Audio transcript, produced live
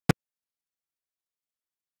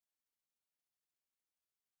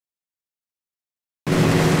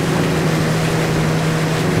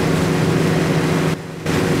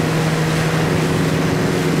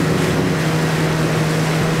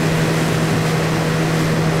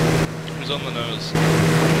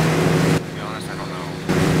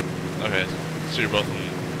So you're both in...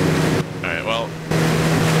 Alright, well...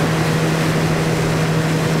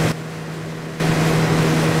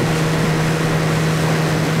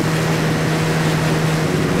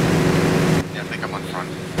 Yeah, I think I'm on front.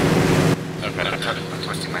 Okay. I'm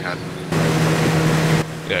twisting my head.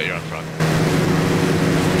 Yeah, you're on front.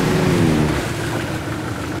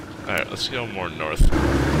 Alright, let's go more north.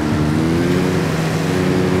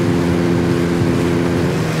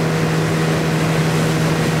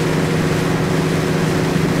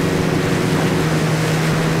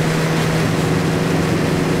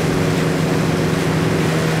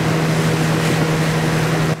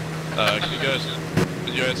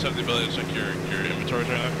 Do you guys have the ability to check your inventories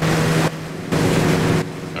right now?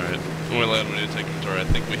 Alright, when we land, we need to take inventory. I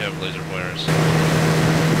think we have laser flares.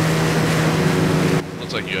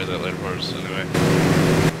 Looks like you guys have laser flares anyway.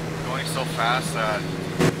 Going so fast that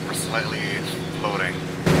we're slightly floating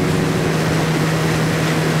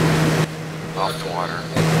off the water.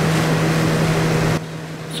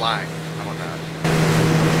 Flying. How about that?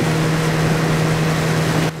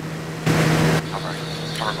 Alright,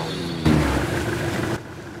 cargo.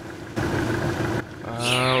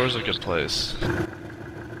 Where's a good place?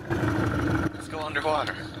 Let's go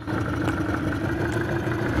underwater.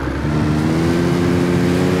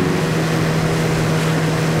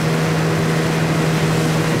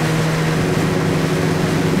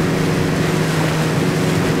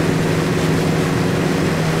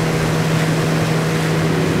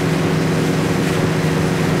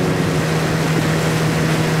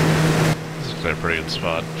 This is a pretty good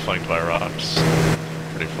spot, flanked by rocks.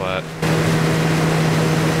 Pretty flat.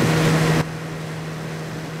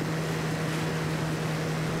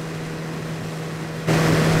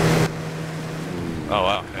 Oh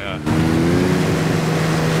wow, yeah.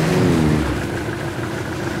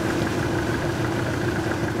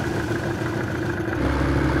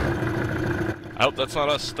 Oh, that's not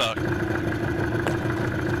us stuck. I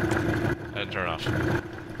didn't turn off.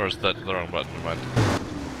 Or is that the wrong button? Never mind.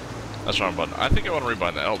 That's the wrong button. I think I want to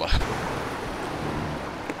rebind the Elda.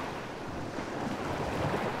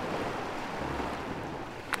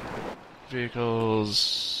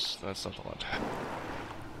 Vehicles... That's not the one.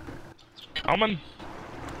 Common?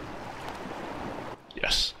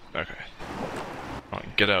 Yes. Okay.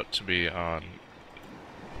 Get out to be on...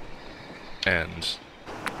 end.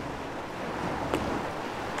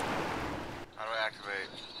 How do I activate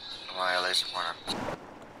my laser pointer?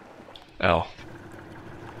 L.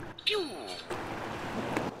 Pew!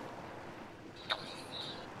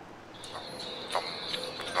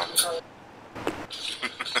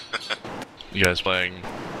 You guys playing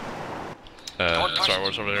Star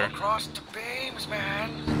Wars over there? Don't cross the beams, man!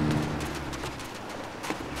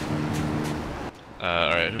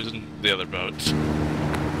 Alright, who's in the other boat?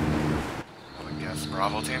 I guess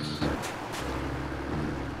Bravo team?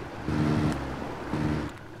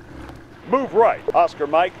 Move right, Oscar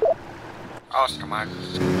Mike. Oscar Mike.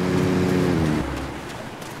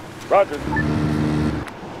 Roger.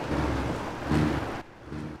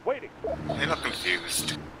 Waiting. They look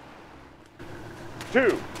confused.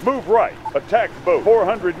 2, move right. Attack boat.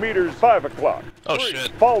 400 meters, 5 o'clock. Oh 3,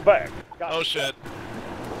 shit. fall back. Got Oh it. shit.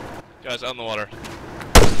 Guys, out in the water.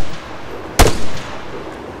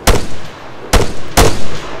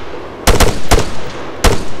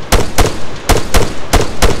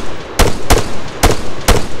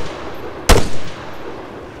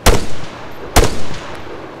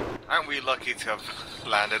 Aren't we lucky to have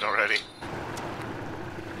landed already?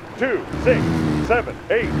 2, 6, 7,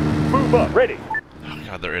 8. Move up. Ready. Oh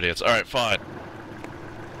god, they're idiots. Alright, fine.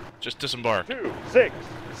 Just disembark. 2, 6,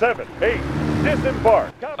 7, 8.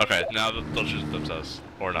 Disembark. Copy. Okay, now they'll shoot themselves.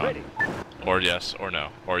 Or not. Ready. Or yes, or no.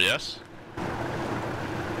 Or yes?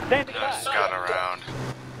 Standing I just got around.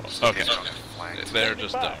 Okay. Flanked. They're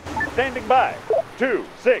just dumb. Standing by. 2,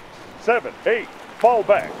 6, 7, 8. Fall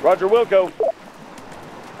back. Roger Wilco.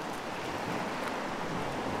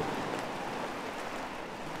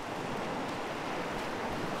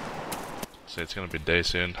 See, it's gonna be day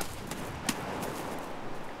soon.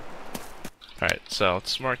 Alright, so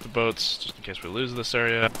let's mark the boats just in case we lose this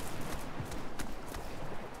area.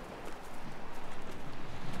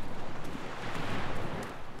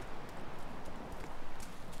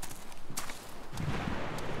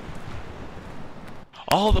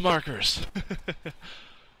 All the markers!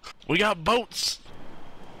 We got boats!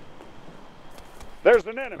 There's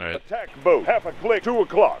an enemy. Right. Attack boat. Half a click. 2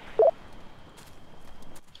 o'clock.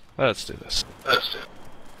 Let's do this. Let's do it.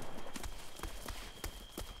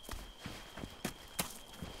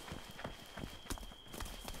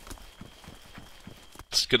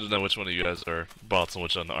 It's good to know which one of you guys are bots and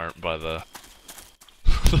which one aren't by the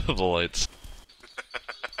the lights.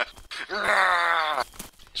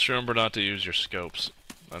 Just remember not to use your scopes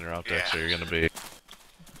on your optics, or you're gonna be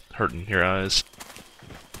hurting your eyes.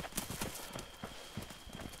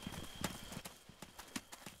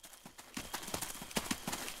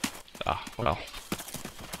 Ah, well.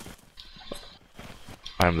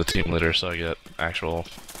 I'm the team leader, so I get actual,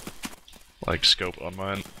 like, scope on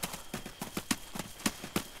mine.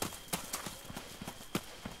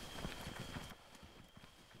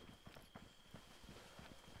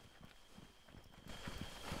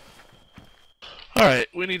 Alright,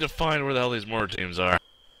 we need to find where the hell these mortar teams are.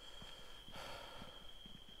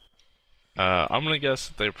 I'm gonna guess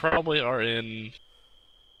that they probably are in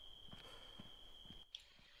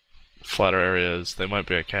flatter areas. They might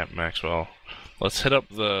be at Camp Maxwell. Let's hit up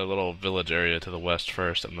the little village area to the west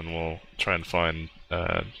first, and then we'll try and find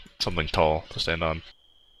something tall to stand on.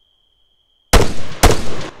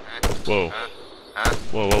 Whoa.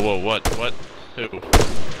 Whoa, whoa, whoa, what? What? Who?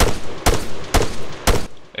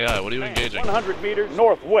 AI, what are you engaging? 100 meters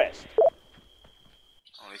northwest.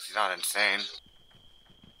 At least he's not insane.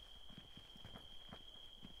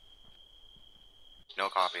 No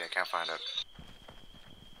copy, I can't find it.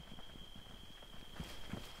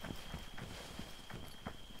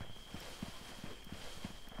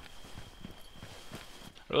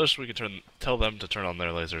 I wish we could tell them to turn on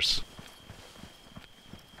their lasers.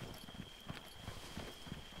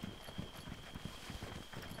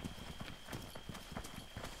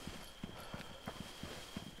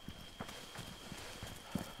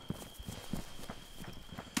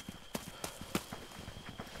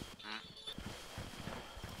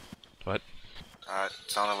 What? It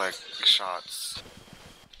sounded like shots.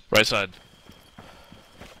 Right side.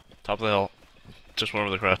 Top of the hill. Just one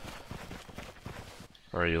over the crest.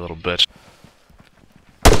 Where are you, little bitch?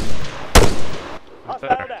 Right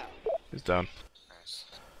there. He's down. Nice.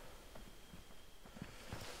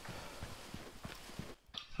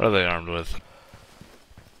 What are they armed with?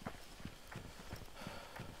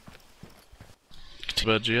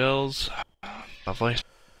 Katiba GLs. Lovely.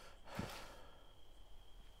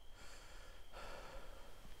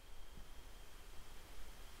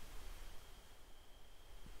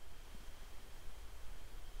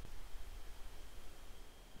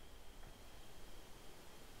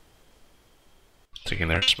 Taking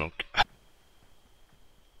their smoke.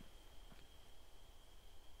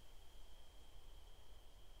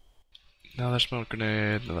 Another smoke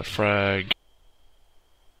grenade, another frag.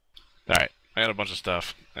 Alright, I got a bunch of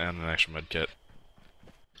stuff, and an extra med kit.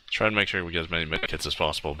 Try and make sure we get as many med kits as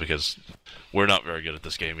possible, because we're not very good at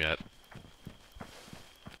this game yet.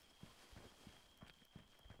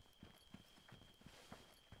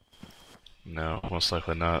 No, most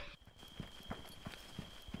likely not.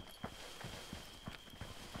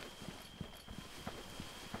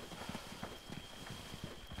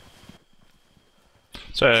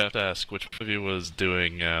 So I have to ask, which of you was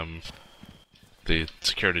doing the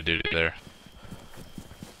security duty there?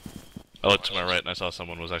 I looked to my right and I saw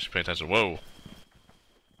someone was actually paying attention. Whoa!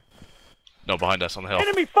 No, behind us on the hill.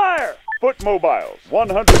 Enemy fire! Foot mobiles,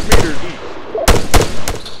 100 meters east.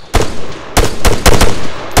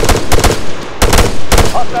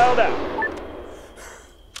 Hostile down.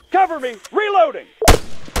 Cover me! Reloading!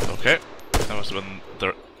 Okay. That must have been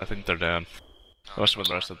their... I think they're down. That must have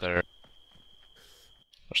been the rest of their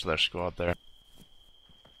squad there.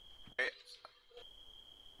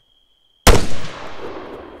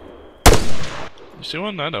 You see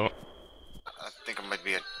one? I don't. I think it might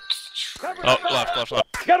be a tree. Oh, left.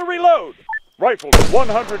 Gotta reload! Rifle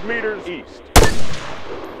 100 meters east.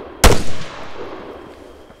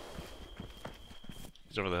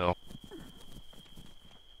 He's over the hill.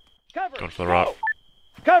 Cover. Going for the rock.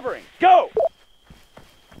 Covering. Go!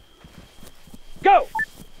 Go!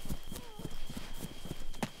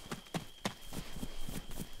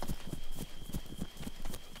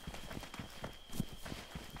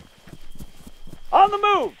 On the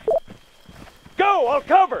move! Go! I'll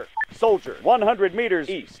cover! Soldier, 100 meters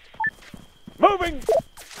east. Moving!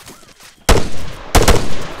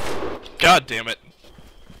 God damn it!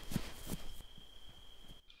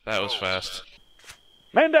 That was fast.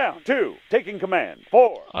 Man down. 2, taking command.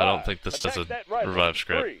 4, I don't 5. think this is a Attack that rifle. revive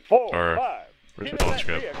script. 3, 4, Or 5. Get in respawn that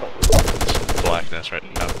script. vehicle. Blackness right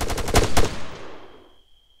now.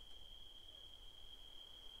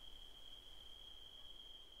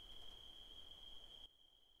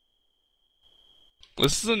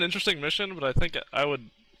 This is an interesting mission, but I think I would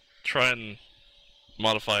try and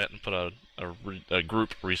modify it and put a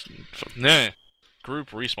group respawn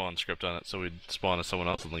script on it, so we'd spawn as someone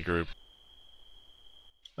else in the group.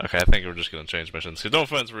 Okay, I think we're just gonna change missions. Cause no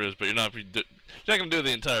offense, Ruse, but you're not gonna do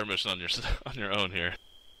the entire mission on your own here.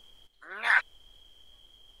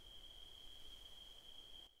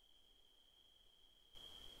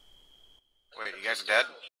 Wait, you guys are dead?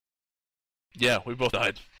 Yeah, we both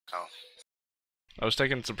died. Oh. I was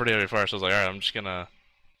taking some pretty heavy fire, so I was like, alright, I'm just gonna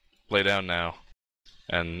lay down now.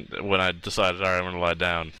 And when I decided, alright, I'm gonna lie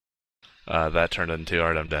down, that turned into,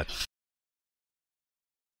 alright, I'm dead.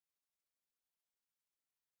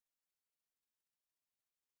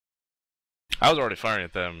 I was already firing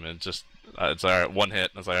at them, and just, it's like, alright, 1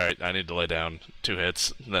 hit, and I was like, alright, I need to lay down, 2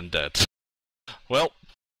 hits, then dead. Well,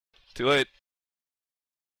 too late.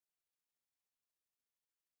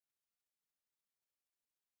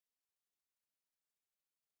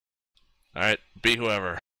 Alright, be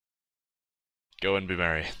whoever. Go and be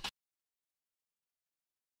merry.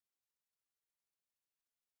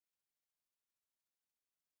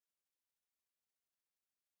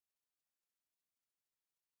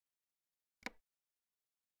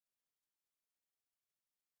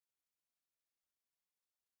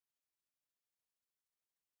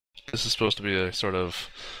 This is supposed to be a sort of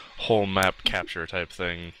whole map capture type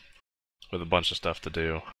thing with a bunch of stuff to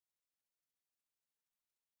do.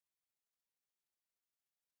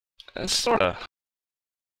 It's sorta.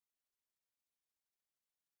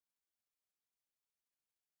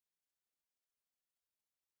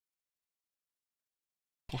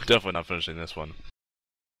 We're definitely not finishing this one.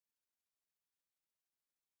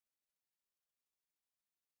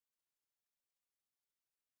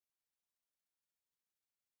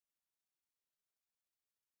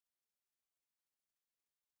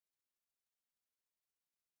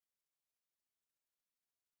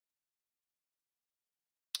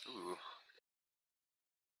 Ooh.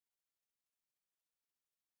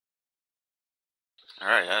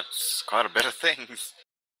 Alright, that's quite a bit of things.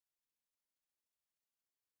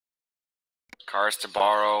 Cars to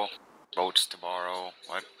borrow, boats to borrow,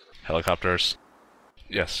 what? Helicopters.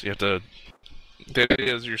 Yes, you have to. The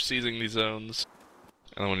idea is you're seizing these zones,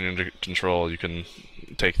 and then when you're under control, you can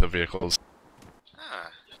take the vehicles.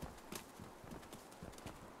 Ah.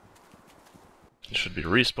 You should be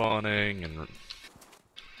respawning and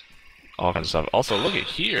all kinds of stuff. Also, look at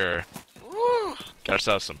here. Woo! Got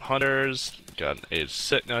ourselves some hunters. Got an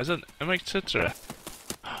H6. No, is it an MH6 or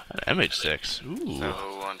an MH6? Ooh. So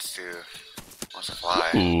who wants to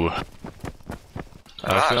fly? Ooh.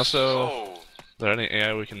 Can also. Oh. Is there any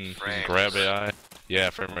AI we can grab AI? Yeah,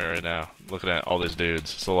 frame rate right now. Looking at all these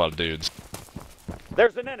dudes. It's a lot of dudes.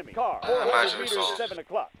 There's an enemy car. 400 imagine meters, so. 7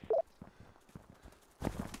 o'clock.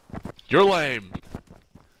 You're lame!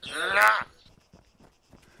 Nah.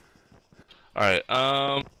 Alright,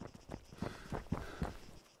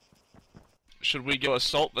 should we go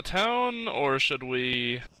assault the town, or should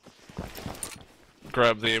we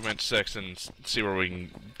grab the MH6 and see where we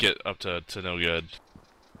can get up to no good?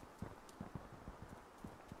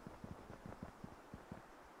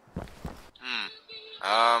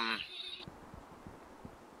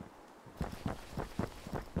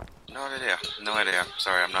 No idea. No idea.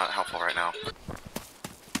 Sorry, I'm not helpful right now.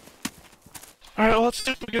 Alright, well, let's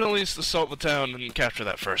see if we can at least assault the town and capture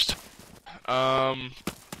that first.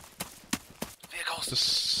 Vehicles! Does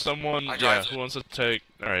someone... I Yeah, drive. who wants to take...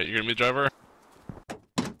 Alright, you're gonna be the driver?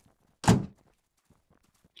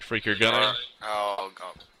 Freak your gunning? Oh, go.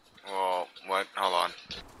 Whoa, what? Hold on.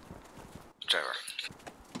 Driver.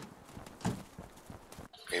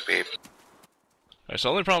 Beep beep. Alright, so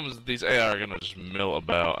the only problem is that these AI are gonna just mill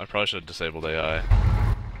about. I probably should have disabled AI.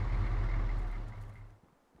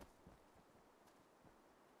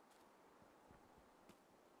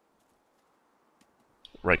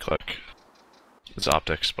 Right click. It's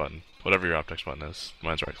optics button. Whatever your optics button is.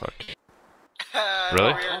 Mine's right click.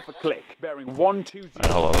 Really? Half a click. Bearing 120.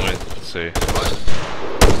 Alright, hold on, let me see.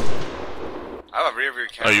 I have a rear view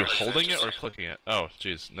camera. Are you holding it or clicking it? Oh,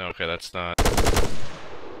 jeez. No, okay, that's not...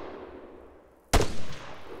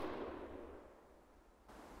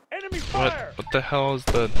 Enemy fire! What the hell is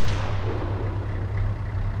the...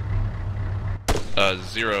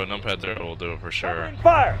 0, numpad 0 will do it for sure. Covering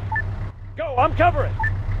fire! Go, I'm covering!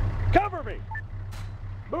 Cover me!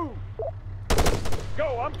 Move!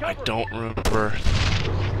 Go, I'm I covering! don't remember...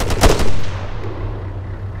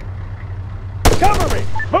 Cover me!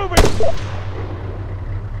 Moving!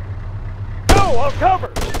 Go, I'll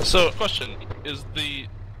cover! So, question, is the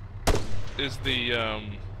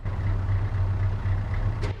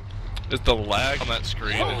lag on that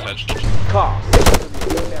screen intentional? Car,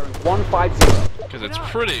 bearing 150. Because it's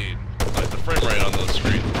pretty, like, the frame rate on those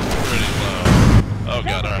screens is pretty low. Oh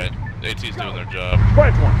god, alright. AT's doing their job.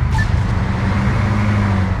 Spread one!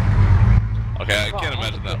 Okay, I can't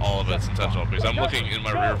imagine that all of it's intentional, because I'm looking in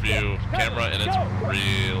my rear view camera and it's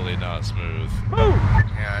really not smooth. Move!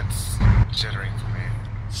 Yeah, it's jittering for me.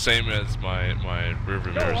 Same as my rear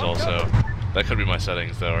view mirrors also. That could be my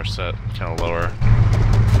settings though, are set kind of lower.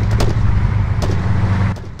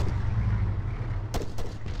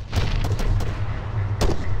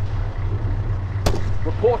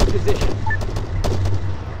 Report position.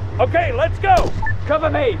 Okay, let's go. Cover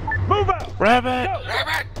me. Move out. Rabbit! Go.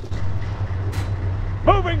 Rabbit!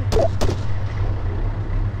 Moving.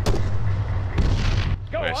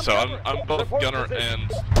 Go, Okay, so covered. I'm both Report gunner position.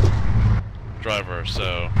 and driver,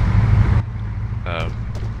 so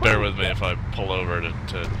bear with me if I pull over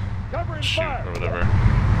to Covering shoot fire. or whatever.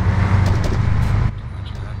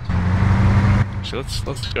 Actually,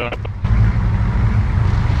 let's go up.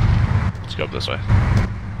 Let's go up this way.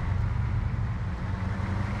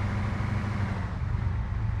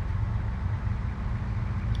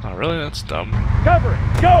 Oh, really? That's dumb. Covering.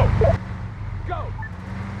 Go. Go.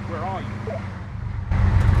 Where are you?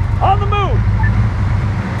 On the move.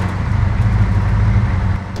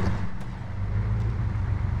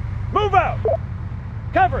 Move out.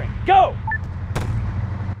 Covering. Go.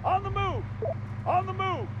 On the move. On the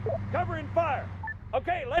move. Covering fire.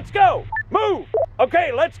 Okay, let's go. Move.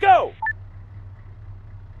 Okay, let's go.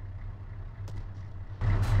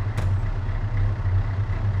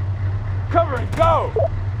 Covering. Go.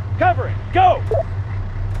 Covering. Go.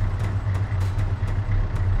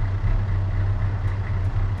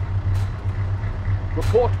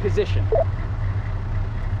 Report position.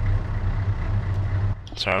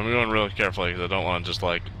 Sorry, I'm going really carefully because I don't want to just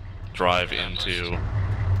like drive into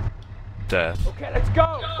death. Okay, let's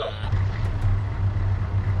go.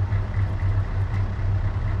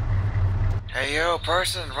 Hey, you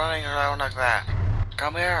person running around like that.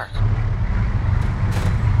 Come here.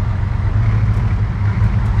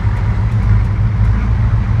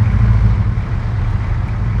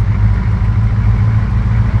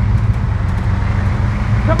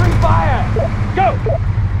 Covering fire. Go.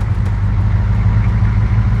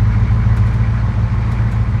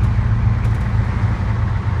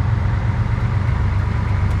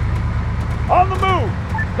 On the move.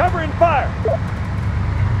 Covering fire.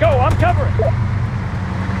 Go, I'm covering.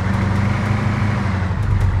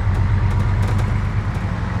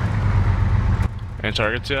 Any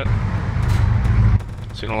targets yet?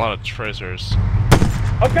 Seen a lot of tracers.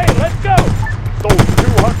 Okay, let's go. Sold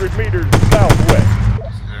 200 meters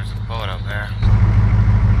southwest. There's a boat up there.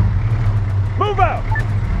 Move out.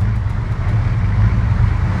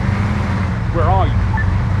 Where are you?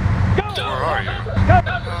 Go. Where are you?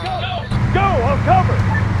 Cover. Go, I'll cover.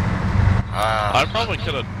 I probably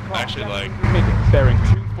could have actually like Minutes bearing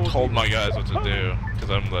 240. told my guys what to do because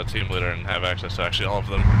I'm the team leader and have access to actually all of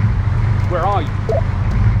them. Where are you?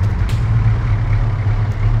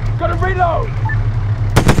 Gotta reload.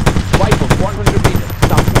 Rifle 100 meters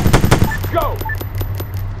southwest. Go.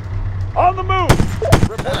 On the move.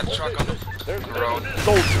 That truck on the road.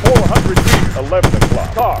 Sold 400 meters, 11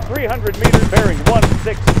 o'clock. Car, 300 meters, bearing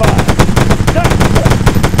 165. Stop.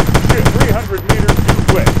 Ship, 300 meters due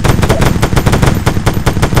west.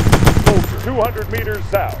 Soldier, 200 meters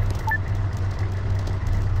south.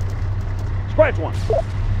 Scratch one.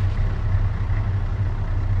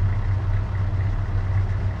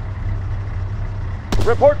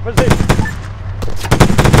 Report position.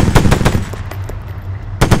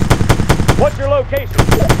 What's your location?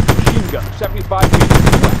 Machine gun 75 meters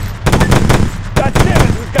west. God damn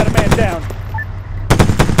it, we've got a man down.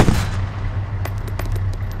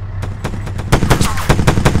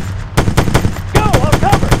 Go, I'm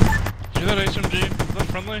covered. See that HMG? Is that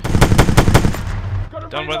friendly? Gotta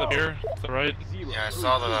Down by the reload. pier, to the right. Yeah, I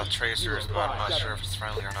saw the tracers, but I'm not sure if it's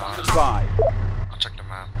friendly or not. 5. I'll check them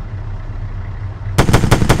out.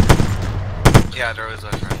 Yeah, there is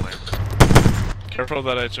a friendly. Careful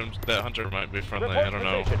that that hunter might be friendly. I don't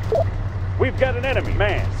know. Position. We've got an enemy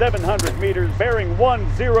man, 700 meters, bearing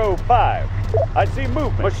 105. I see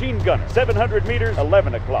movement. Machine gunner, 700 meters,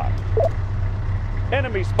 11 o'clock.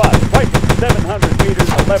 Enemy spotted. Rifle, 700 meters,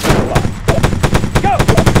 11 o'clock. Go!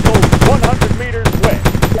 Sold 100 meters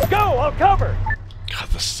west. Go! I'll cover! God,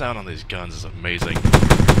 the sound on these guns is amazing.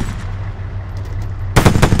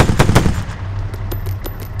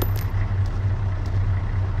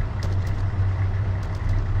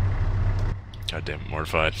 God damn it,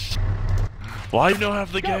 mortified. Well, I know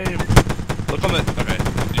half the game. Look on the. Okay,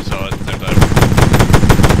 you saw it at the same time.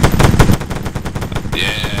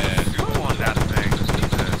 Yeah. You want that thing,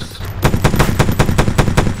 Jesus.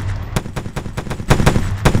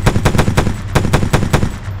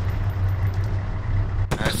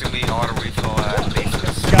 I assume the auto refill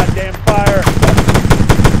bases. Goddamn fire!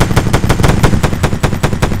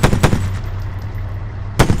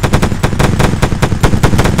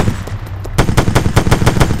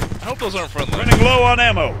 I hope those aren't friendly. Running low on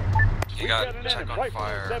ammo. You We've got an check enemy on rifle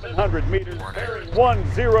fire. 700 meters, Warning. bearing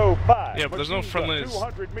 105. Yeah, but there's no Machine gun friendlies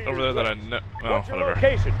 200 meters over there that I west. know. Well, What's your whatever.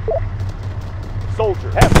 location?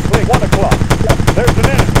 Soldier, half a click, 1 o'clock. There's an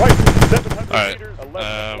enemy rifle 700 Alright, meters,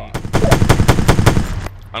 11 o'clock.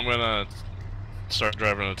 I'm gonna start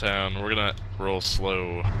driving into town. We're gonna roll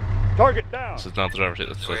slow. Target down. This is not the driver's seat.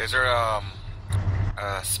 That's Wait, the is there a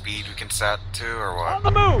speed we can set to, or On what?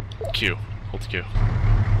 the move. Q. Hold the Q.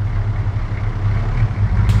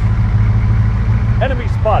 Enemy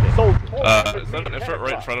spotted. Soldier. Is that an effort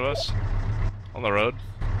right in front of us? On the road?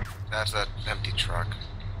 That's that empty truck.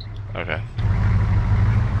 Okay.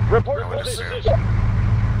 Report I would position. assume.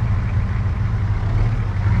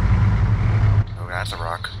 Oh, that's a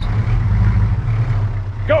rock.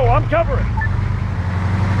 Go, I'm covering.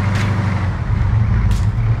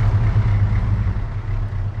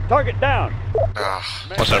 Target down. Ugh.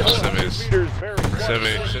 Watch out for civvies. Meters, bearing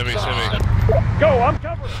Shimmy. Go, I'm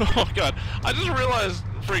covering. Oh god. I just realized,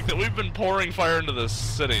 Freak, that we've been pouring fire into this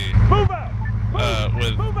city Move out.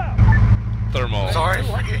 with Move out. thermal. Sorry.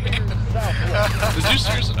 200 meters southwest. Did you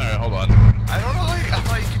seriously? Alright, hold on. I don't know how you, I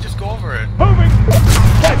thought you could just go over it. Moving.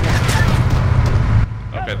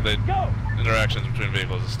 Okay, the Go. interactions between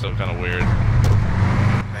vehicles is still kind of weird.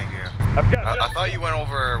 Thank you. I've got I thought you went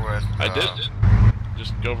over with. I did.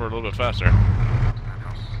 Just go over a little bit faster.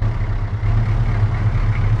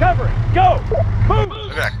 covering. Go. Move.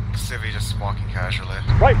 Look at that civvy just walking casually.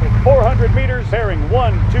 Rifle 400 meters, bearing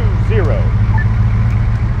 120.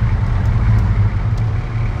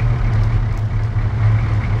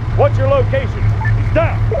 What's your location? He's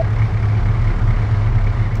down.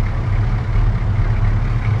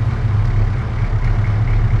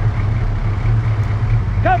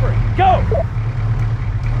 Covering. Go.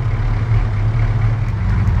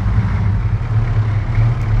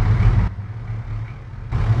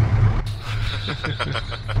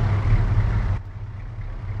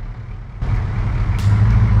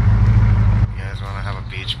 You guys want to have a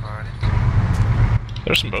beach party?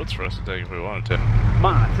 There's some boats for us to take if we wanted to.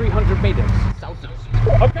 Man, 300 meters. Southeast.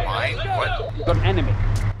 Okay. Mine? let's go. What? Got an enemy.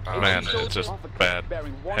 Man, it's just bad,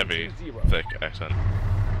 heavy, thick accent.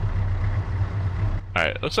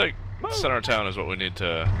 Alright, looks like center of town is what we need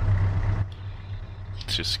to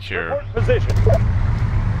secure. Report position.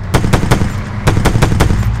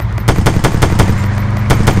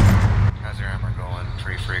 How's your armor going?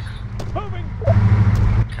 Free freak. Moving.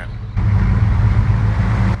 Okay.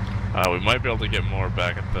 We might be able to get more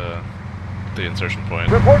back at the insertion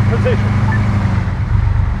point. Report position.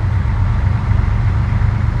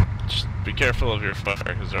 Just be careful of your fire,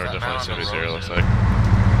 because there are Is that definitely man on the civvies here, it road, looks dude? like.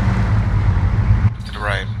 To the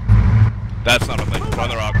right. That's not a thing. Go on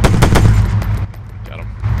the rock. Got him.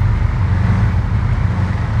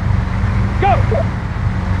 Go.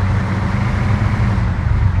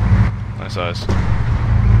 Nice eyes.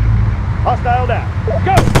 Hostile down.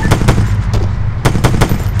 Go.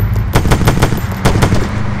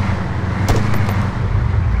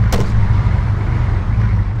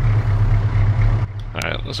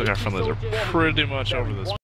 Alright, looks like our friendlies are pretty much over this